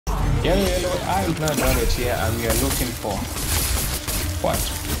Yellow, I'm glad rabbit here, and we are looking for what?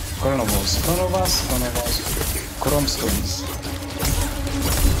 Chronovores, chrome stones.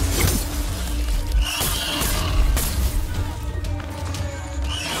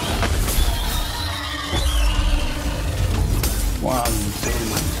 One, two,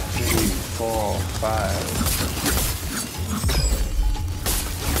 three, four, five.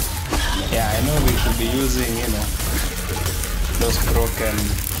 Yeah, I know we should be using, those broken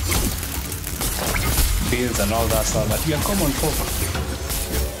bills and all that stuff, but we are common folk.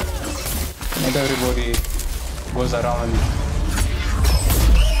 Not everybody goes around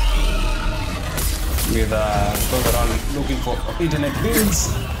looking for internet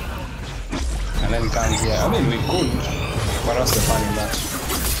bills and then comes here. I mean, we could, but what's the fun in that?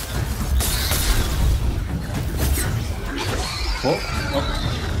 Oh.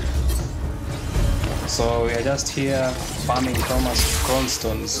 So we are just here farming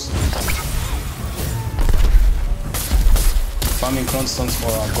chromestones. Farming chromestones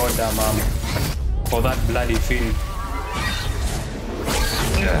for our goddamn for that bloody thing.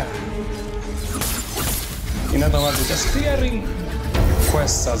 Yeah. In other words, we're just clearing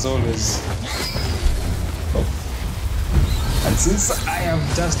quests as always. Oh. And since I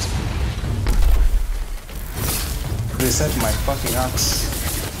have just reset my fucking axe,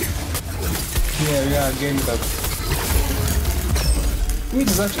 here we are again with which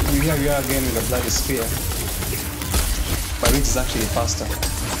is actually here we are again with a bloody spear, but which is actually faster,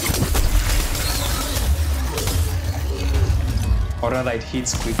 or rather it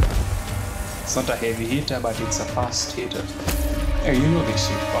hits quicker. It's not a heavy hitter, but it's a fast hitter. Hey, you know this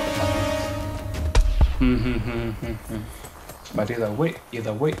shit, but either way,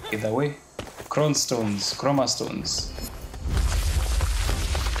 chromastones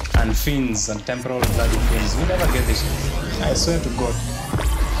and fins and temporal bloody fins. We never get this. I swear to God.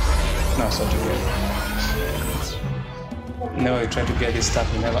 No, I swear to God. Never we try to get this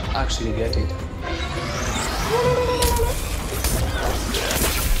stuff, we never actually get it.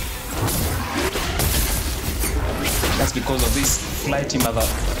 That's because of this flighty mother.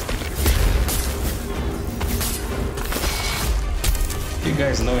 You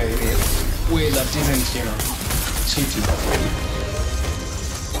guys know a way that isn't, cheating.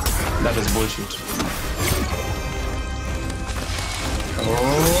 That is bullshit.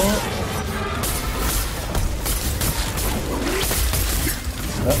 Oh.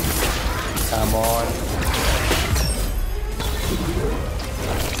 Come on.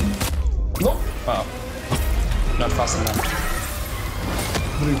 No. Wow. Not fast enough.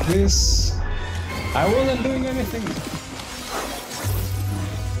 With this, I wasn't doing anything.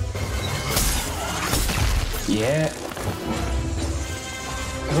 Yeah.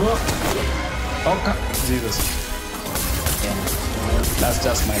 Okay. Jesus. Yeah. That's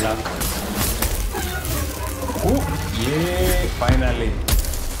just my luck. Oh, yeah, finally.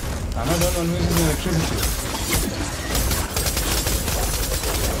 Another one uses electricity.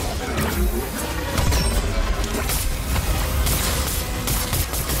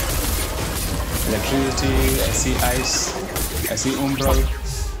 Electricity, I see ice, I see umbral.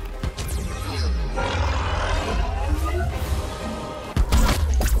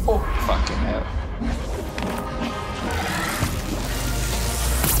 Oh, fucking hell.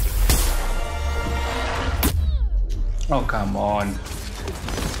 Oh, come on.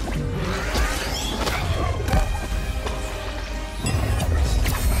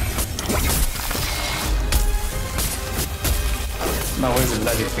 Now where's the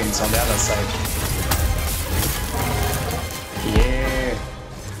bloody things on the other side? Yeah.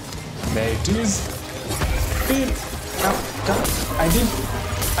 There it is. Fin. Come. I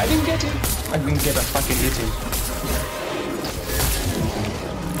didn't get him. I didn't get a fucking hit him.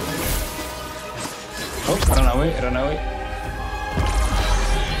 Oh, run away.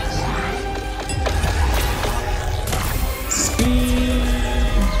 Speed.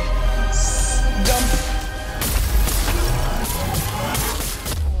 Jump.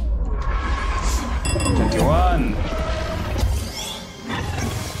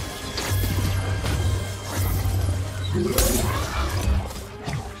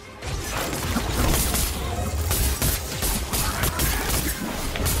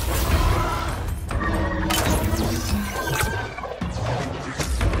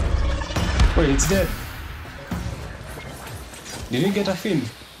 Wait, it's dead. Did you get a fin?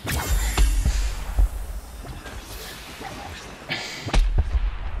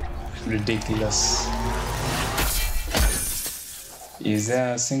 Ridiculous. Is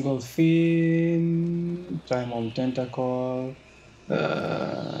there a single fin? Time on tentacle.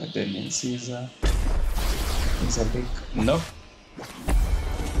 Dead in Caesar. It's a big. Nope.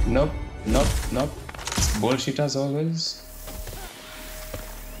 Nope, nope, nope. It's bullshit as always.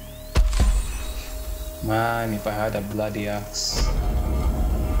 Man, if I had a bloody axe.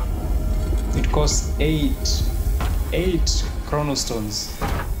 It costs 8 chronostones.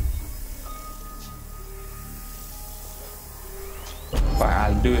 But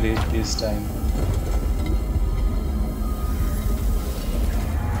I'll do it this time.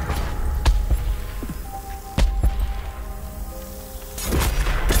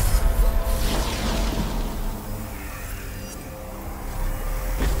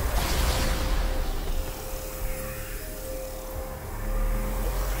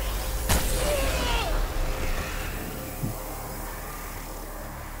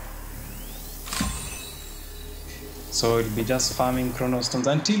 So it'll be just farming chronostones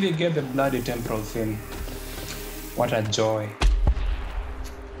until you get the bloody temporal fin. What a joy.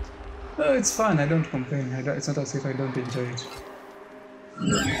 Oh, it's fun, I don't complain. It's not as if I don't enjoy it.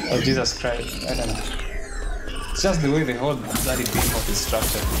 Oh, Jesus Christ, I don't know. It's just the way the whole bloody Behemoth is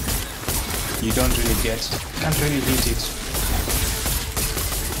structured. You don't really can't really hit it.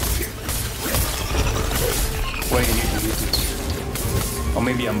 Where you need to hit it. Or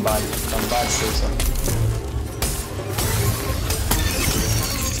maybe I'm bad, say so.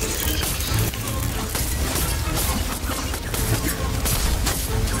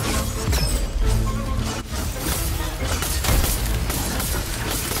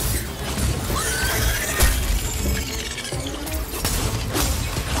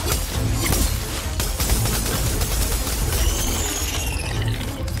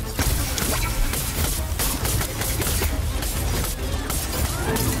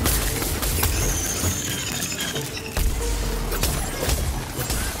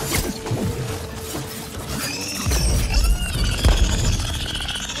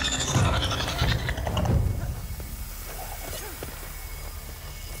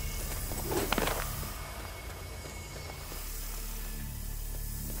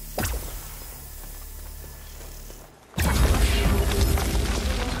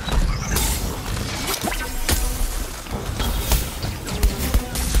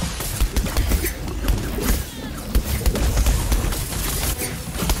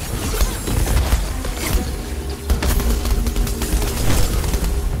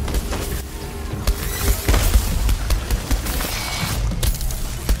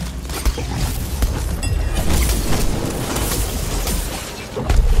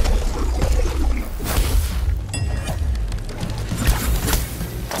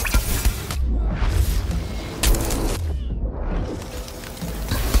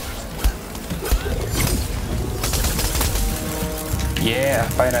 Yeah,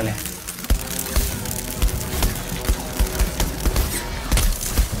 finally.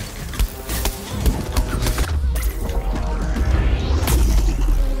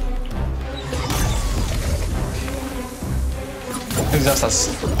 It's just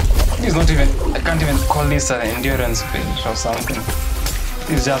as it's not even I can't even call this an endurance build or something.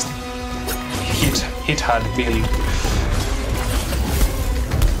 It's just hit hard build.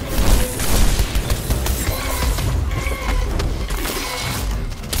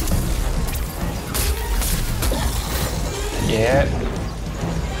 Yeah.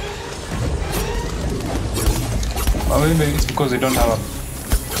 Well, maybe it's because we don't have a...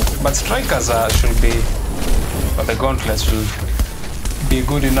 But strikers should be... Or the Dauntless should be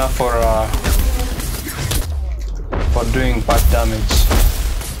good enough for doing part damage.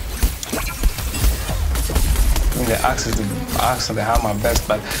 I mean, the axe and the hammer best,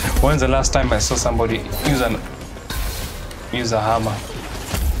 but when's the last time I saw somebody use a hammer?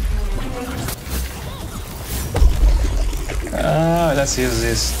 Let's use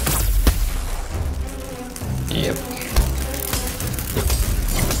this. Yep.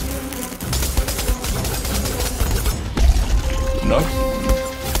 Nope.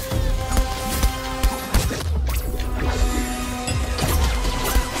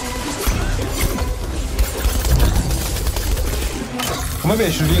 Maybe I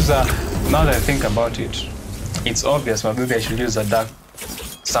should use a... Now that I think about it, it's obvious, but maybe I should use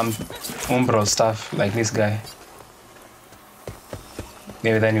some umbral stuff like this guy.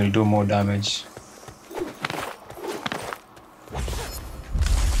 Maybe then you'll do more damage.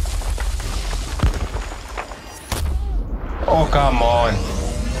 Oh, come on.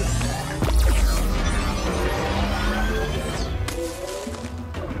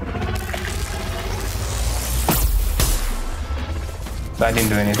 That didn't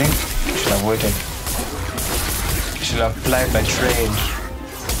do anything. Should have waited. Should have applied my trade.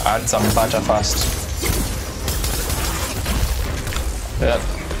 Add some butter first.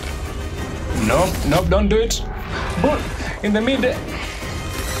 Nope, don't do it. In the mid.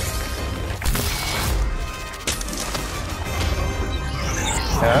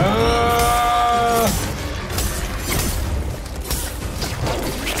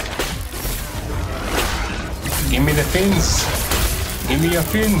 fins. Give me your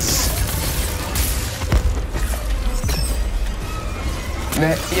fins.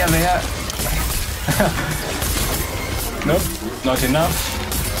 Yeah, they are. Nope, not enough.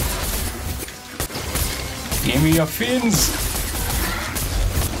 Give me your fins.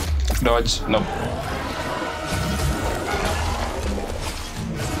 Dodge. Nope.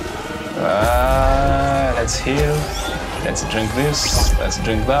 Let's heal. Let's drink this. Let's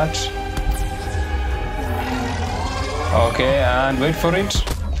drink that. Okay, and wait for it.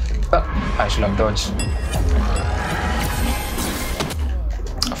 I should have dodged.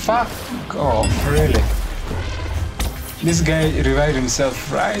 Fuck off, really? This guy revived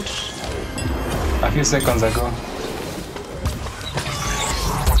himself right a few seconds ago.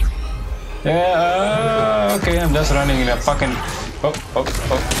 Yeah, okay, I'm just running in a fucking... Oh.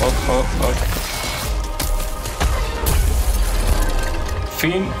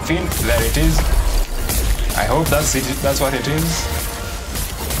 Fin, there it is. I hope that's it. That's what it is.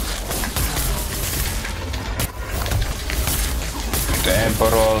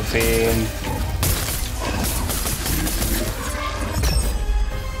 Temporal fin.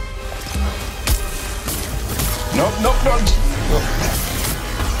 Nope, don't. Oh.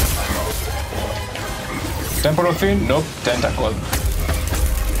 Temporal fin. Nope. Tentacle.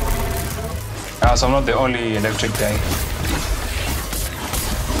 So I'm not the only electric guy.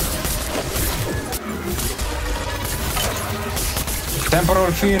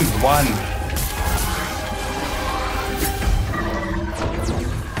 Temporal fin, 1.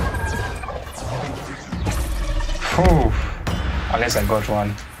 Whew. At least I got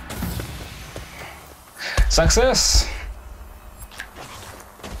 1. Success!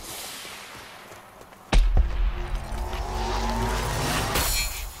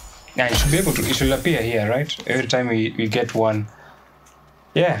 Yeah, it should be able to, it should appear here, right? Every time we get 1.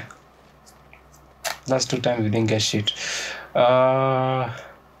 Yeah. Last 2 times we didn't get shit. Yeah,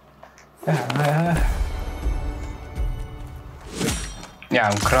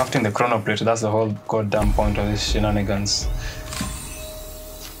 I'm crafting the chrono plate. That's the whole goddamn point of this shenanigans.